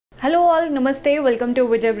Hello all, namaste, welcome to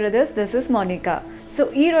Vijay Brothers. This is Monica. So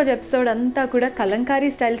ee roju episode anta kuda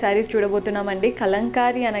Kalamkari style sarees చూడబోతున్నామండి.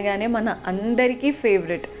 Kalamkari అనగానే మన అందరికీ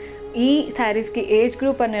favourite. ఈ సారీస్ కి age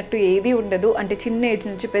group అన్నట్టు ఏది ఉండదు. అంటే చిన్న ఏజ్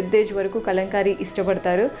నుంచి పెద్ద ఏజ్ వరకు కలంకారీ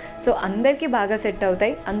ఇష్టపడతారు. సో అందరికీ బాగా సెట్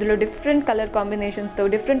అవుతాయి. అందులో డిఫరెంట్ కలర్ కాంబినేషన్స్ తో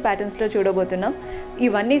డిఫరెంట్ ప్యాటర్న్స్ లో చూడబోతున్నాం.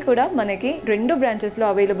 ఇవన్నీ కూడా మనకి రెండు బ్రాంచెస్ లో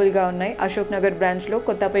అవైలబుల్ గా ఉన్నాయి. అశోక్ నగర్ బ్రాంచ్ లో,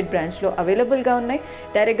 కొత్తపేట బ్రాంచ్ లో అవైలబుల్ గా ఉన్నాయి.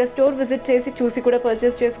 డైరెక్ట్ గా స్టోర్ విజిట్ చేసి చూసి కూడా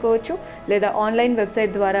పర్చేస్ చేసుకోవచ్చు, లేదా ఆన్లైన్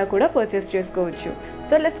వెబ్సైట్ ద్వారా కూడా పర్చేస్ చేసుకోవచ్చు.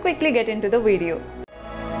 So let's quickly get into the video.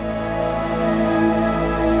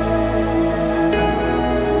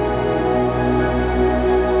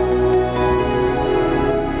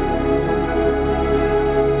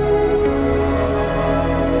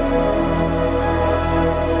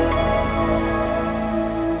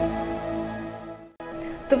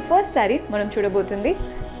 So first sari మనం చూడబోతుంది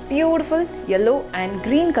beautiful yellow and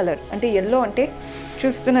green colour. అంటే yellow అంటే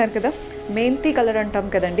చూస్తున్నారు కదా, మెంతి కలర్ అంటాం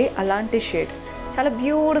కదండి, అలాంటి షేడ్. చాలా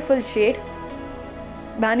బ్యూటిఫుల్ షేడ్.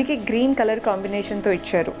 దానికి గ్రీన్ కలర్ కాంబినేషన్తో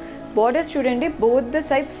ఇచ్చారు. బార్డర్స్ చూడండి, both the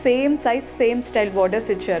size same style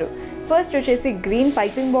borders ఇచ్చారు. ఫస్ట్ వచ్చేసి గ్రీన్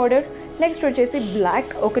పైపింగ్ బార్డర్, నెక్స్ట్ వచ్చేసి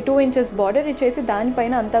బ్లాక్ ఒక 2 inches బార్డర్ ఇచ్చేసి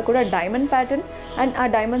దానిపైన అంతా కూడా డైమండ్ ప్యాటర్న్ అండ్ ఆ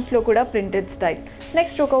డైమండ్స్లో కూడా ప్రింటెడ్ స్టైల్.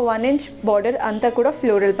 నెక్స్ట్ ఒక 1 inch బార్డర్ అంతా కూడా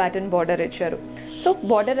ఫ్లోరల్ ప్యాటర్న్ బార్డర్ ఇచ్చారు. సో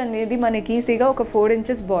బార్డర్ అనేది మనకి ఈజీగా ఒక 4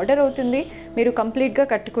 inches బార్డర్ అవుతుంది. మీరు కంప్లీట్గా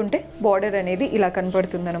కట్టుకుంటే బార్డర్ అనేది ఇలా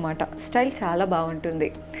కనపడుతుంది అనమాట. స్టైల్ చాలా బాగుంటుంది.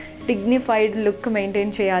 డిగ్నిఫైడ్ లుక్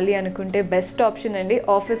మెయింటైన్ చేయాలి అనుకుంటే బెస్ట్ ఆప్షన్ అండి.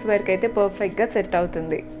 ఆఫీస్ వేర్కి అయితే పర్ఫెక్ట్గా సెట్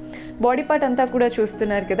అవుతుంది. బాడీ పార్ట్ అంతా కూడా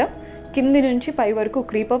చూస్తున్నారు కదా, కింది నుంచి పై వరకు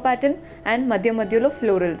క్రీపర్ ప్యాటర్న్ అండ్ మధ్యలో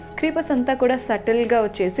ఫ్లోరల్స్. క్రీపర్స్ అంతా కూడా సటిల్గా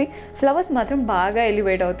వచ్చేసి ఫ్లవర్స్ మాత్రం బాగా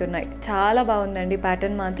ఎలివేట్ అవుతున్నాయి. చాలా బాగుందండి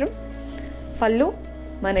ప్యాటర్న్ మాత్రం. పళ్ళు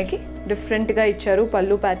మనకి డిఫరెంట్గా ఇచ్చారు.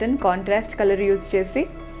 పళ్ళు ప్యాటర్న్ కాంట్రాస్ట్ కలర్ యూజ్ చేసి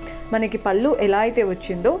మనకి పళ్ళు ఎలా అయితే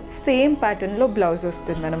వచ్చిందో సేమ్ ప్యాటర్న్లో బ్లౌజ్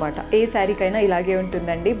వస్తుందన్నమాట. ఏ శారీకైనా ఇలాగే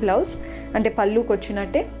ఉంటుందండి బ్లౌజ్. అంటే పళ్ళుకి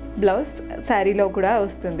వచ్చినట్టే బ్లౌజ్ శారీలో కూడా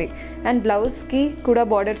వస్తుంది. అండ్ బ్లౌజ్కి కూడా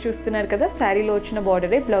బార్డర్ చూస్తున్నారు కదా, శారీలో వచ్చిన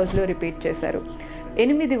బార్డరే బ్లౌజ్లో రిపీట్ చేశారు.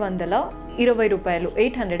 820 రూపాయలు,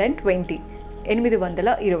 820,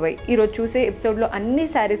 820. ఈరోజు చూసే ఎపిసోడ్లో అన్ని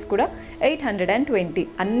శారీస్ కూడా 820.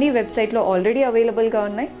 అన్ని వెబ్సైట్లో ఆల్రెడీ అవైలబుల్గా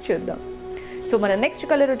ఉన్నాయి. చూద్దాం. సో మన నెక్స్ట్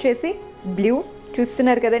కలర్ వచ్చేసి బ్లూ.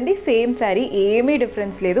 చూస్తున్నారు కదండి, సేమ్ శారీ, ఏమీ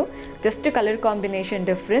డిఫరెన్స్ లేదు, జస్ట్ కలర్ కాంబినేషన్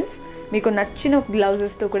డిఫరెన్స్. మీకు నచ్చిన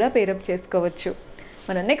బ్లౌజెస్తో కూడా పేరప్ చేసుకోవచ్చు.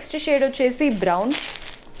 మన నెక్స్ట్ షేడ్ వచ్చేసి బ్రౌన్.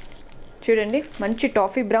 చూడండి, మంచి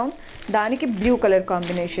టాఫీ బ్రౌన్, దానికి బ్లూ కలర్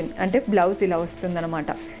కాంబినేషన్. అంటే బ్లౌజ్ ఇలా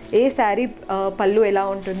వస్తుందన్నమాట. ఏ శారీ పళ్ళు ఎలా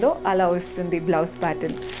ఉంటుందో అలా వస్తుంది బ్లౌజ్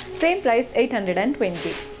ప్యాటర్న్. Same price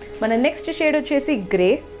 820. మన నెక్స్ట్ షేడ్ వచ్చేసి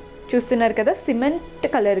గ్రే. చూస్తున్నారు కదా, సిమెంట్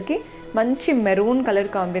కలర్కి మంచి మెరూన్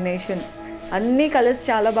కలర్ కాంబినేషన్. అన్ని కలర్స్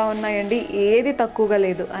చాలా బాగున్నాయండి, ఏది తక్కువగా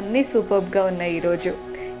లేదు, అన్నీ సూపర్బ్గా ఉన్నాయి ఈరోజు.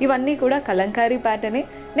 ఇవన్నీ కూడా కలంకారీ ప్యాటర్నే.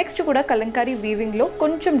 నెక్స్ట్ కూడా కలంకారీ వీవింగ్లో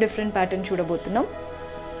కొంచెం డిఫరెంట్ ప్యాటర్న్ చూడబోతున్నాం.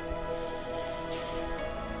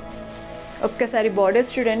 ఒక్కసారి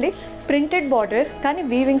బార్డర్స్ చూడండి, ప్రింటెడ్ బార్డర్ కానీ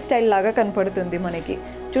వీవింగ్ స్టైల్ లాగా కనపడుతుంది మనకి.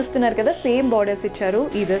 చూస్తున్నారు కదా, సేమ్ బార్డర్స్ ఇచ్చారు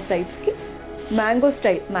ఈదర్ సైడ్స్కి. Mango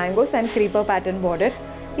style, mangoes and creeper pattern border.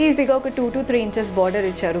 ఈజీగా ఒక 2 to 3 inches బార్డర్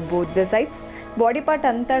ఇచ్చారు both the sides. Body part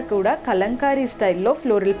అంతా కూడా కలంకారీ స్టైల్లో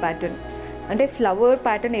ఫ్లోరల్ ప్యాటర్న్. అంటే ఫ్లవర్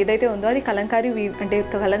ప్యాటర్న్ ఏదైతే ఉందో అది కలంకారీ అంటే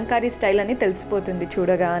కలంకారీ స్టైల్ అని తెలిసిపోతుంది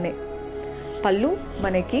చూడగానే. పళ్ళు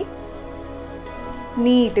మనకి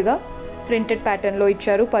నీట్గా ప్రింటెడ్ ప్యాటర్న్లో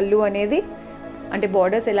ఇచ్చారు. పళ్ళు అనేది అంటే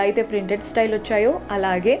బార్డర్స్ ఎలా అయితే ప్రింటెడ్ స్టైల్ వచ్చాయో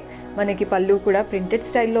అలాగే మనకి పళ్ళు కూడా ప్రింటెడ్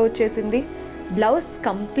స్టైల్లో వచ్చేసింది. Blouse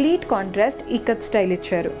complete contrast ikat style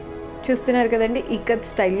ఇచ్చారు. చూస్తున్నారు కదండి, ఇకత్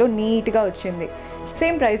స్టైల్లో నీట్గా వచ్చింది.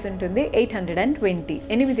 సేమ్ ప్రైస్ ఉంటుంది 820,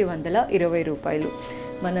 820 రూపాయలు.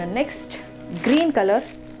 మన next green colour,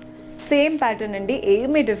 same pattern అండి,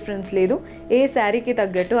 ఏమీ డిఫరెన్స్ లేదు. ఏ శారీకి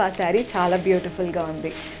తగ్గట్టు ఆ శారీ చాలా బ్యూటిఫుల్గా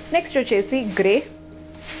ఉంది. నెక్స్ట్ వచ్చేసి గ్రే.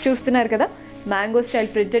 చూస్తున్నారు కదా, mango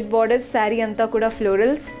style printed borders, sari అంతా కూడా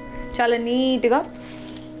ఫ్లోరల్స్, చాలా నీట్గా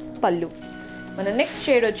పళ్ళు. మన నెక్స్ట్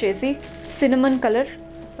షేడ్ వచ్చేసి సినమన్ కలర్.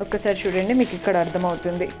 ఒక్కసారి చూడండి, మీకు ఇక్కడ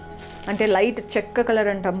అర్థమవుతుంది. అంటే లైట్ చెక్క కలర్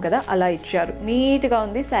అంటాం కదా, అలా ఇచ్చారు. నీట్గా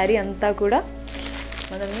ఉంది శారీ అంతా కూడా.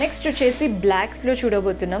 మనం నెక్స్ట్ వచ్చేసి బ్లాక్స్లో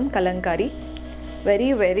చూడబోతున్నాం Kalamkari. Very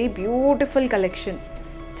very beautiful collection,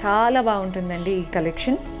 చాలా బాగుంటుందండి ఈ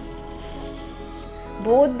కలెక్షన్.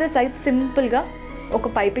 బోత్ ద సైడ్ సింపుల్గా ఒక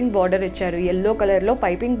పైపింగ్ బార్డర్ ఇచ్చారు. ఎల్లో కలర్లో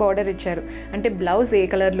పైపింగ్ బార్డర్ ఇచ్చారు. అంటే బ్లౌజ్ ఏ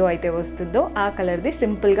కలర్లో అయితే వస్తుందో ఆ కలర్ది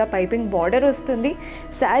సింపుల్గా పైపింగ్ బార్డర్ వస్తుంది.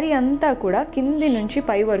 శారీ అంతా కూడా కింది నుంచి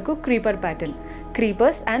పై వరకు creeper pattern,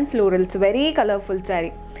 creepers and florals, very colourful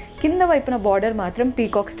sari. కింద వైపున బార్డర్ మాత్రం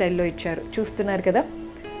పీకాక్ స్టైల్లో ఇచ్చారు. చూస్తున్నారు కదా,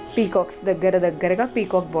 పీకాక్స్ దగ్గరగా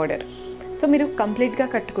పీకాక్ బార్డర్. సో మీరు కంప్లీట్గా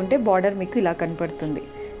కట్టుకుంటే బార్డర్ మీకు ఇలా కనపడుతుంది.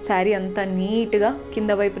 శారీ అంతా నీట్గా,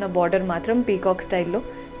 కింద వైపున బార్డర్ మాత్రం పీకాక్ స్టైల్లో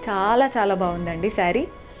చాలా చాలా బాగుందండి శారీ.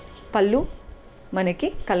 పళ్ళు మనకి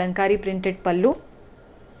కలంకారీ ప్రింటెడ్ పళ్ళు,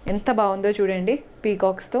 ఎంత బాగుందో చూడండి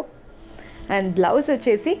పీకాక్స్తో. అండ్ బ్లౌజ్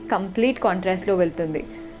వచ్చేసి కంప్లీట్ కాంట్రాస్ట్లో వెళ్తుంది.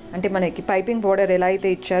 అంటే మనకి పైపింగ్ బార్డర్ ఎలా అయితే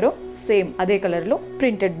ఇచ్చారో సేమ్ అదే కలర్లో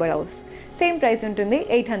ప్రింటెడ్ బ్లౌజ్. సేమ్ ప్రైస్ ఉంటుంది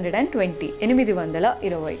 820,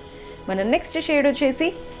 820. మన నెక్స్ట్ షేడ్ వచ్చేసి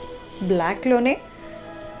బ్లాక్లోనే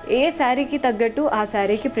ఏ శారీకి తగ్గట్టు ఆ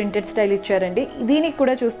శారీకి ప్రింటెడ్ స్టైల్ ఇచ్చారండి. దీనికి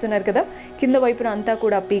కూడా చూస్తున్నారు కదా, కింద వైపున అంతా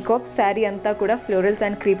కూడా పీకాక్, శారీ అంతా కూడా ఫ్లోరల్స్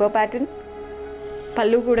అండ్ క్రీపర్ ప్యాటర్న్.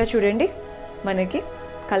 పళ్ళు కూడా చూడండి మనకి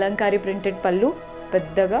కలంకారీ ప్రింటెడ్ పళ్ళు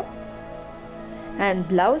పెద్దగా. అండ్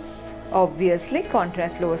బ్లౌజ్ ఆబ్వియస్లీ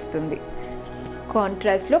కాంట్రాస్ట్లో వస్తుంది.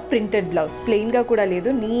 కాంట్రాస్ట్లో ప్రింటెడ్ బ్లౌజ్, ప్లెయిన్గా కూడా లేదు,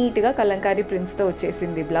 నీట్గా కలంకారీ ప్రింట్స్తో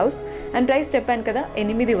వచ్చేసింది బ్లౌజ్. అండ్ ప్రైస్ చెప్పాను కదా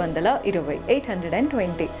 820,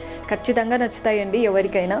 820. ఖచ్చితంగా నచ్చుతాయండి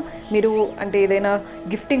ఎవరికైనా. మీరు అంటే ఏదైనా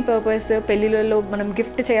గిఫ్టింగ్ పర్పస్, పెళ్ళిళ్ళలో మనం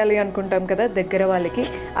గిఫ్ట్ చేయాలి అనుకుంటాం కదా దగ్గర వాళ్ళకి,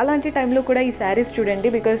 అలాంటి టైంలో కూడా ఈ శారీస్ చూడండి.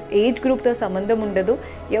 బికాస్ ఏజ్ గ్రూప్తో సంబంధం ఉండదు,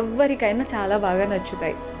 ఎవరికైనా చాలా బాగా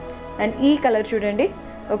నచ్చుతాయి. అండ్ ఈ కలర్ చూడండి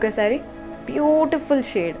ఒకసారి, బ్యూటిఫుల్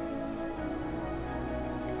షేడ్,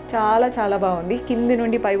 చాలా చాలా బాగుంది. కింది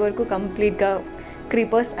నుండి పై వరకు కంప్లీట్గా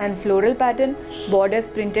creepers and floral pattern, borders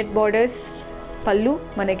printed borders. పళ్ళు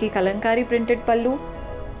మనకి కలంకారీ ప్రింటెడ్ పళ్ళు.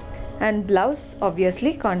 అండ్ బ్లౌజ్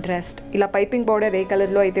ఆబ్వియస్లీ కాంట్రాస్ట్, ఇలా పైపింగ్ బార్డర్ ఏ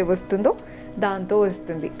కలర్లో అయితే వస్తుందో దాంతో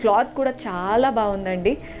వస్తుంది. క్లాత్ కూడా చాలా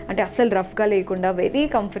బాగుందండి, అంటే అస్సలు రఫ్గా లేకుండా వెరీ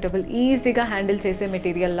కంఫర్టబుల్, ఈజీగా హ్యాండిల్ చేసే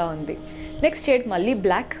మెటీరియల్లా ఉంది. నెక్స్ట్ షేడ్ మళ్ళీ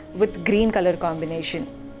black with green colour combination.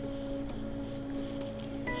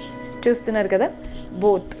 చూస్తున్నారు కదా,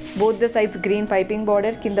 both the sides green piping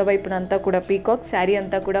border, కింద వైపున అంతా కూడా పీకాక్, శారీ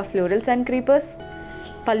అంతా కూడా ఫ్లోరల్స్ అండ్ క్రీపర్స్.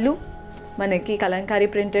 పళ్ళు మనకి కలంకారీ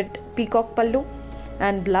ప్రింటెడ్ పీకాక్ పళ్ళు.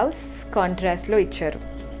 అండ్ బ్లౌజ్ కాంట్రాస్ట్లో ఇచ్చారు,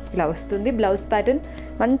 ఇలా వస్తుంది బ్లౌజ్ ప్యాటర్న్.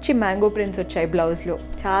 మంచి మ్యాంగో ప్రింట్స్ వచ్చాయి బ్లౌజ్లో,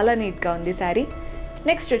 చాలా నీట్గా ఉంది శారీ.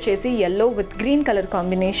 నెక్స్ట్ వచ్చేసి yellow with green colour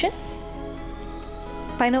combination.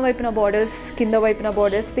 పైన వైపున బార్డర్స్, కింద వైపున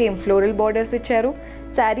బార్డర్స్ సేమ్ ఫ్లోరల్ బార్డర్స్ ఇచ్చారు.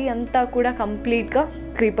 శారీ అంతా కూడా కంప్లీట్గా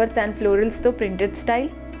క్రీపర్స్ అండ్ ఫ్లోరల్స్తో ప్రింటెడ్ స్టైల్.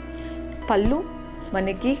 పళ్ళు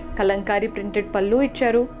మనకి కలంకారీ ప్రింటెడ్ పళ్ళు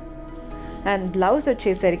ఇచ్చారు. అండ్ బ్లౌజ్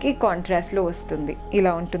వచ్చేసరికి కాంట్రాస్ట్లో వస్తుంది,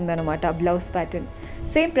 ఇలా ఉంటుందన్నమాట బ్లౌజ్ ప్యాటర్న్.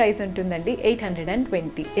 సేమ్ ప్రైస్ ఉంటుందండి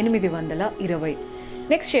 820, 820.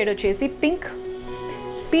 నెక్స్ట్ షేడ్ వచ్చేసి పింక్,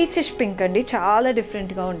 పీచిష్ పింక్ అండి, చాలా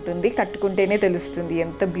డిఫరెంట్గా ఉంటుంది, కట్టుకుంటేనే తెలుస్తుంది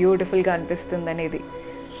ఎంత బ్యూటిఫుల్గా అనిపిస్తుంది అనేది.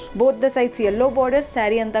 Both the sides yellow border,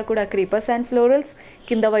 sari అంతా కూడా క్రీపర్స్ అండ్ ఫ్లోరల్స్,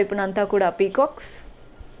 కింద వైపున అంతా కూడా పీకాక్స్.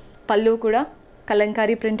 పళ్ళు కూడా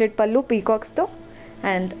కలంకారీ ప్రింటెడ్ పళ్ళు పీకాక్స్తో.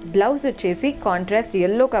 అండ్ బ్లౌజ్ వచ్చేసి కాంట్రాస్ట్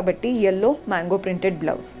ఎల్లో కాబట్టి yellow mango printed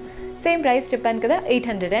blouse. Same price చెప్పాను కదా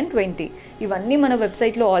 820. ఇవన్నీ మన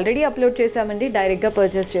వెబ్సైట్లో ఆల్రెడీ అప్లోడ్ చేసామండి, డైరెక్ట్గా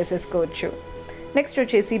పర్చేస్ చేసేసుకోవచ్చు. నెక్స్ట్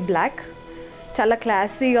వచ్చేసి బ్లాక్, చాలా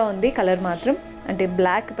క్లాసీగా ఉంది కలర్ మాత్రం, అంటే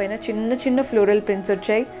బ్లాక్ పైన చిన్న చిన్న ఫ్లోరల్ ప్రింట్స్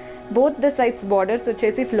వచ్చాయి. బోత్ ద సైడ్స్ బార్డర్స్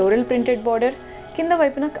వచ్చేసి ఫ్లోరల్ ప్రింటెడ్ బార్డర్, కింద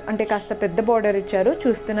వైపున అంటే కాస్త పెద్ద బార్డర్ ఇచ్చారు,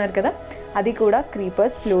 చూస్తున్నారు కదా, అది కూడా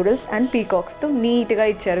క్రీపర్స్, ఫ్లోరల్స్ అండ్ పీకాక్స్తో నీట్గా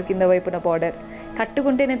ఇచ్చారు కింద వైపున బార్డర్.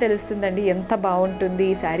 కట్టుకుంటేనే తెలుస్తుందండి ఎంత బాగుంటుంది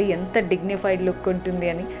ఈ శారీ, ఎంత డిగ్నిఫైడ్ లుక్ ఉంటుంది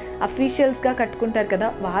అని. అఫీషియల్స్గా కట్టుకుంటారు కదా,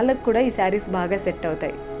 వాళ్ళకు కూడా ఈ శారీస్ బాగా సెట్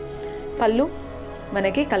అవుతాయి. పళ్ళు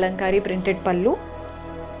మనకి కలంకారీ ప్రింటెడ్ పళ్ళు.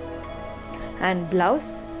 అండ్ బ్లౌజ్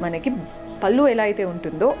మనకి పళ్ళు ఎలా అయితే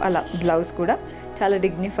ఉంటుందో అలా బ్లౌజ్ కూడా చాలా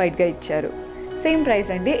డిగ్నిఫైడ్గా ఇచ్చారు. సేమ్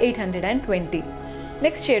ప్రైస్ అండి 820.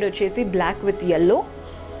 నెక్స్ట్ షేడ్ వచ్చేసి black with yellow,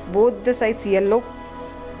 both the sides yellow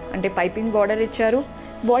అంటే పైపింగ్ బార్డర్ ఇచ్చారు.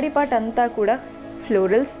 బాడీ పార్ట్ అంతా కూడా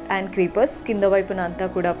ఫ్లోరల్స్ అండ్ క్రీపర్స్, కింద వైపున అంతా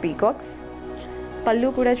కూడా పీకాక్స్. పళ్ళు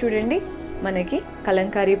కూడా చూడండి మనకి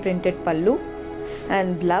కలంకారీ ప్రింటెడ్ పళ్ళు.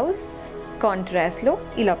 అండ్ బ్లౌజ్ కాంట్రాస్ట్లో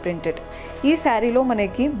ఇలా ప్రింటెడ్. ఈ శారీలో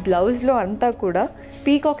మనకి బ్లౌజ్లో అంతా కూడా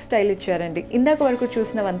పీకాక్ స్టైల్ ఇచ్చారండి. ఇందాక వరకు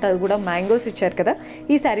చూసినవంతా కూడా మ్యాంగోస్ ఇచ్చారు కదా,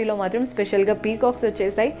 ఈ శారీలో మాత్రం స్పెషల్గా పీకాక్స్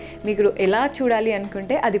వచ్చేసాయి. మీకు ఎలా చూడాలి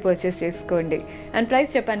అనుకుంటే అది పర్చేస్ చేసుకోండి. అండ్ ప్రైస్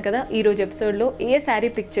చెప్పాను కదా, ఈరోజు ఎపిసోడ్లో ఏ శారీ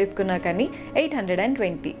పిక్ చేసుకున్నా కానీ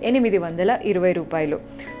 820, 820 రూపాయలు.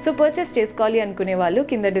 సో పర్చేస్ చేసుకోవాలి అనుకునే వాళ్ళు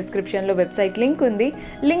కింద డిస్క్రిప్షన్లో వెబ్సైట్ లింక్ ఉంది,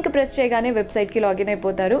 లింక్ ప్రెస్ చేయగానే వెబ్సైట్కి లాగిన్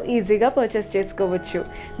అయిపోతారు, ఈజీగా పర్చేస్ చేసుకోవచ్చు.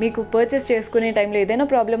 మీకు పర్చేస్ చేసుకునే టైంలో ఏదైనా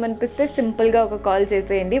ప్రాబ్లం అనిపిస్తే సింపుల్గా ఒక కాల్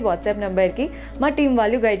చేసేయండి వాట్సాప్ నెంబర్కి, మా టీం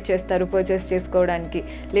వాళ్ళు గైడ్ చేస్తారు పర్చేస్ చేసుకోవడానికి.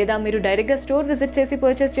 లేదా మీరు డైరెక్ట్గా స్టోర్ విజిట్ చేసి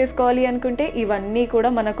పర్చేస్ చేసుకోవాలి అనుకుంటే ఇవన్నీ కూడా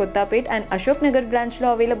మన కొత్తపేట్ అండ్ అశోక్ నగర్ బ్రాంచ్లో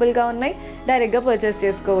అవైలబుల్గా ఉన్నాయి, డైరెక్ట్గా పర్చేస్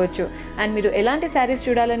చేసుకోవచ్చు. అండ్ మీరు ఎలాంటి శారీస్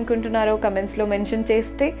చూడాలనుకుంటున్నారో కమెంట్స్లో మెన్షన్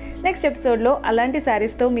చేస్తే నెక్స్ట్ ఎపిసోడ్లో అలాంటి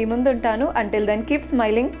శారీస్తో మీ ముందు ఉంటాను. Until then keep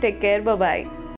smiling, take care, bye.